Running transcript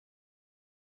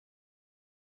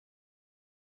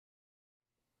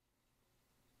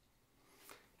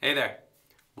Hey there!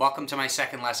 Welcome to my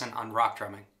second lesson on rock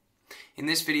drumming. In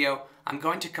this video, I'm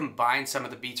going to combine some of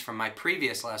the beats from my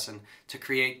previous lesson to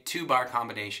create 2-bar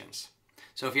combinations.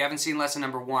 So if you haven't seen lesson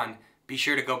number 1, be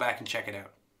sure to go back and check it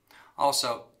out.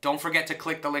 Also, don't forget to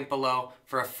click the link below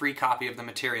for a free copy of the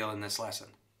material in this lesson.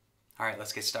 Alright,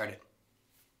 let's get started.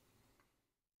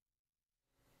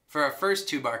 For our first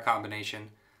 2-bar combination,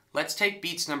 let's take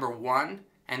beats number 1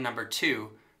 and number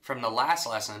 2 from the last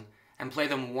lesson and play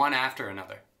them one after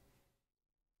another.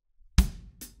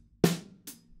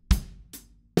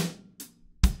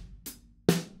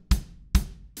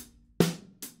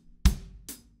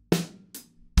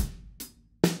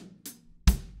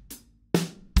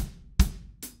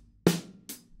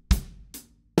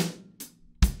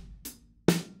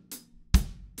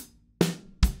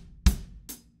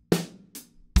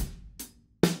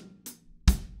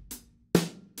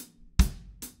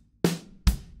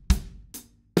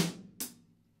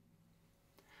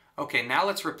 Okay, now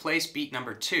let's replace beat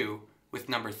number 2 with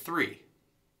number 3.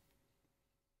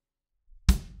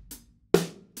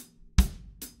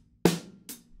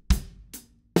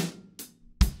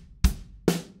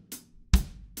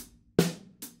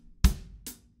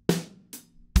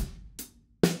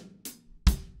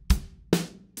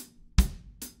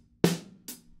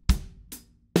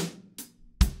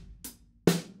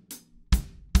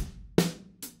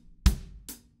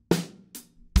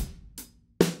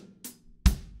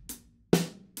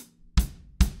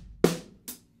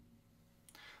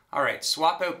 Alright,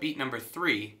 swap out beat number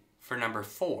 3 for number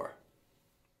 4.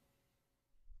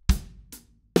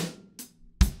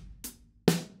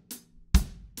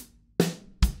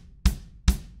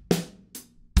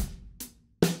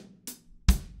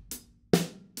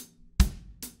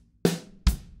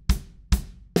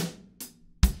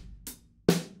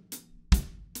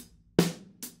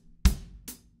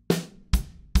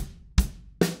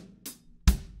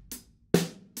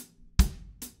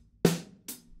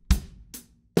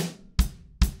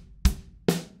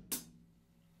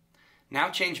 Now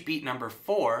change beat number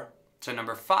 4 to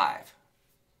number 5.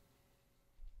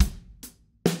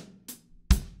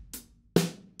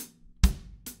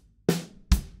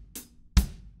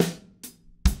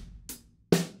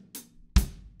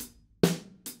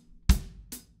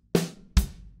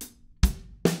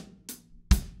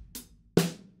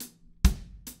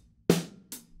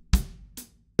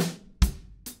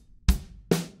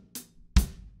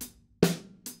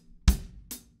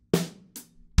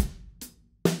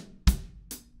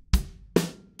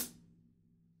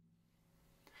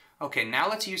 Okay, now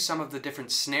let's use some of the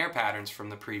different snare patterns from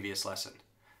the previous lesson.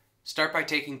 Start by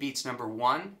taking beats number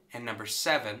 1 and number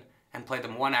 7 and play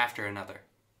them one after another.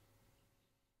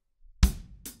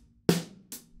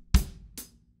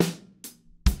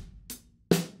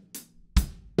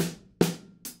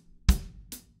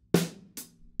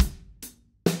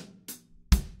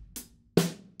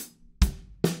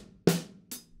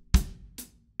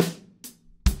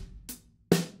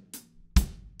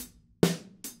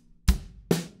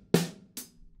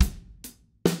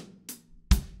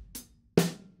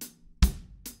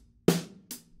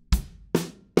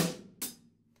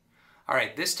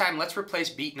 Alright, this time let's replace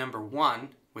beat number 1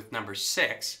 with number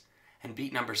 6 and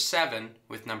beat number 7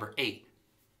 with number 8.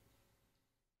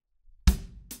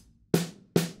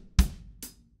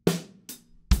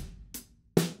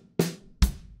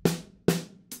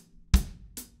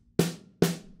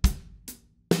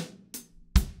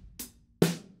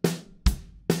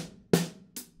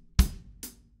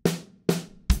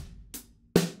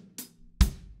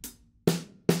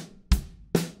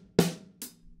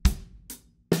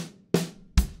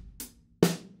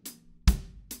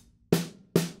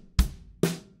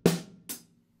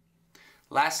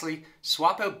 Lastly,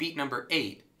 swap out beat number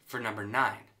 8 for number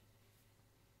 9.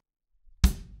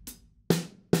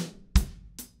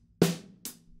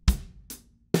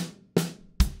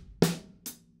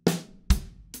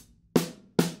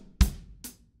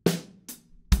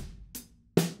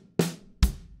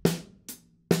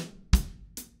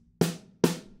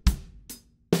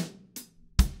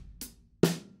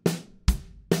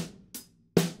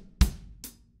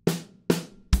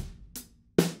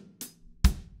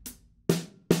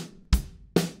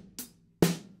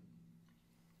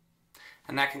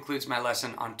 And that concludes my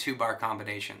lesson on 2-bar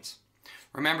combinations.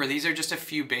 Remember, these are just a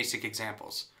few basic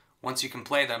examples. Once you can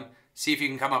play them, see if you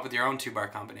can come up with your own 2-bar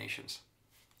combinations.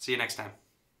 See you next time.